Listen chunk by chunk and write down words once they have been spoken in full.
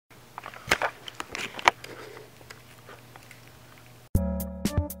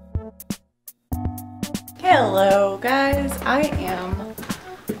Hello guys, I am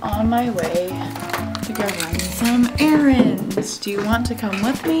on my way to go run some errands. Do you want to come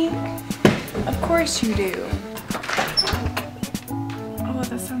with me? Of course you do. Oh,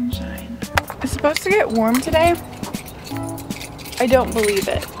 the sunshine. It's supposed to get warm today. I don't believe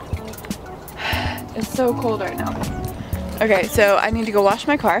it. It's so cold right now. Okay, so I need to go wash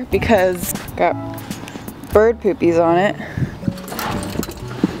my car because got bird poopies on it.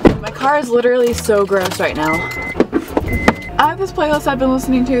 My car is literally so gross right now. I have this playlist I've been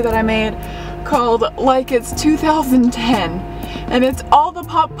listening to that I made called Like It's 2010, and it's all the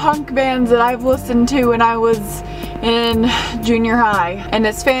pop punk bands that I've listened to when I was in junior high, and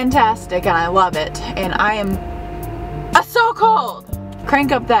it's fantastic and I love it, and I am so cold.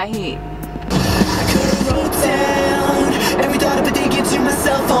 Crank up that heat. I could've wrote down every thought I've been thinking to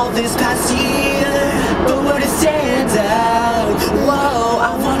myself all this past year, but what it stands out, whoa,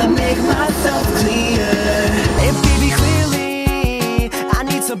 I wanna make myself clear. And baby, clearly I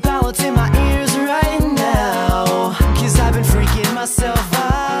need some balance in my ears right now, cause I've been freaking myself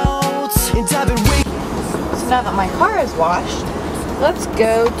out, and I've been waiting. So now that my car is washed, let's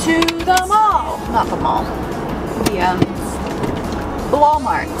go to the mall. Not the mall. The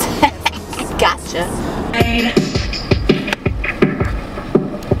Walmart. Gotcha.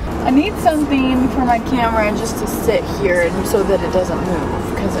 I need something for my camera just to sit here and so that it doesn't move,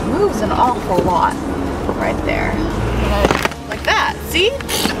 because it moves an awful lot right there. Like that. See?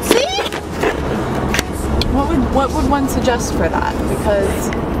 See? What would one suggest for that? Because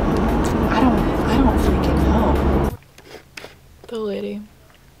I don't freaking know. The lady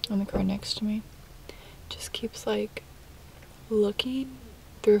in the car next to me just keeps like looking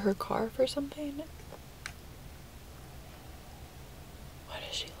through her car for something. What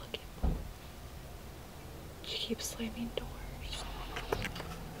is she looking for? She keeps slamming doors.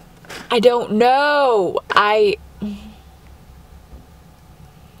 I don't know.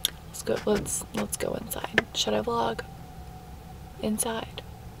 Let's go inside. Should I vlog inside?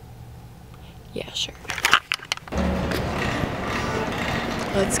 Yeah, sure.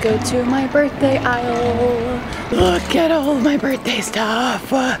 Let's go to my birthday aisle. Look at all of my birthday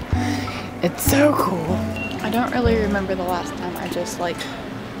stuff. It's so cool. I don't really remember the last time I just like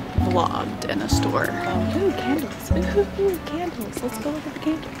vlogged in a store. Ooh, candles. Ooh, candles. Let's go look at the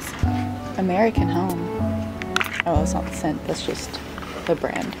candles. American Home. Oh, that's not the scent. That's just the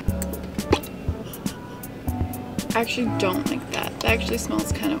brand. I actually don't like that. That actually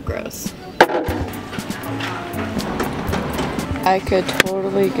smells kind of gross. I could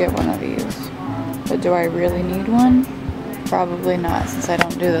totally get one of these, but do I really need one? Probably not, since I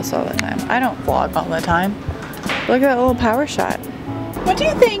don't do this all the time. I don't vlog all the time. Look at that little power shot. What do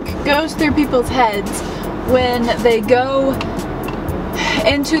you think goes through people's heads when they go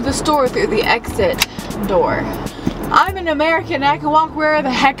into the store through the exit door? I'm an American, I can walk where the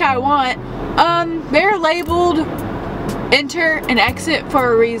heck I want. They're labeled enter and exit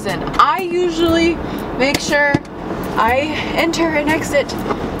for a reason. I usually make sure I enter and exit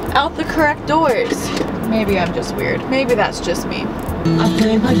out the correct doors. Maybe I'm just weird. Maybe that's just me. I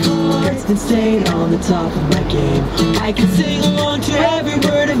play my cards and stayed on the top of my game. I can sing along to every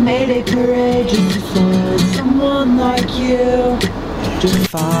word of Mayday Parade just to find someone like you. Just to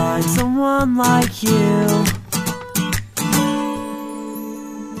find someone like you.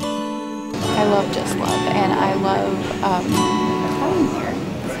 I love Just Love, and I love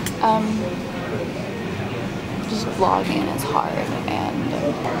just vlogging is hard, and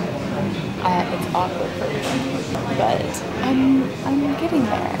it's awkward for me, but I'm getting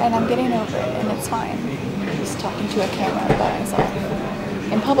there, and I'm getting over it, and it's fine. Just talking to a camera by myself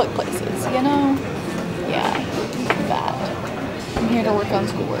in public places, you know? Yeah, that. I'm here to work on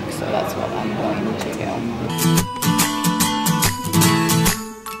schoolwork, so that's what I'm going to do.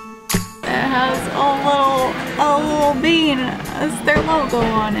 It has a little bean as their logo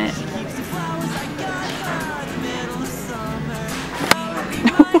on it.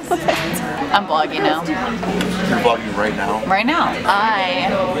 I'm vlogging now. You're vlogging right now? Right now. I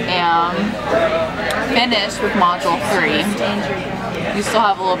am finished with module 3. You still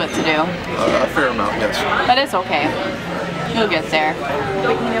have a little bit to do. A fair amount, yes. But it's okay. You'll get there.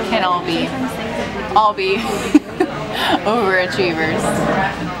 Can't all be overachievers.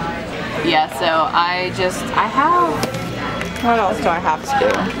 Yeah, so I have, what else do I have to do?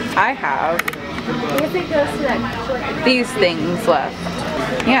 I have these things left.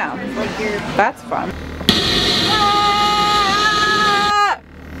 Yeah, that's fun.